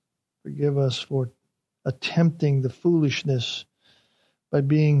 Forgive us for attempting the foolishness by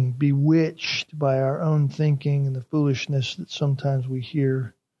being bewitched by our own thinking and the foolishness that sometimes we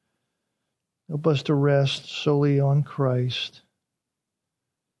hear. Help us to rest solely on Christ.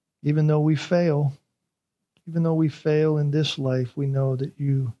 Even though we fail in this life, we know that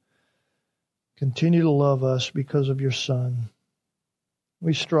you continue to love us because of your Son.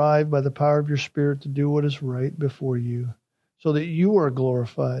 We strive by the power of your Spirit to do what is right before you, so that you are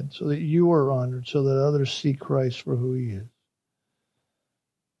glorified, so that you are honored, so that others see Christ for who he is.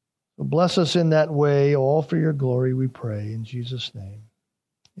 So bless us in that way, all for your glory, we pray, in Jesus' name.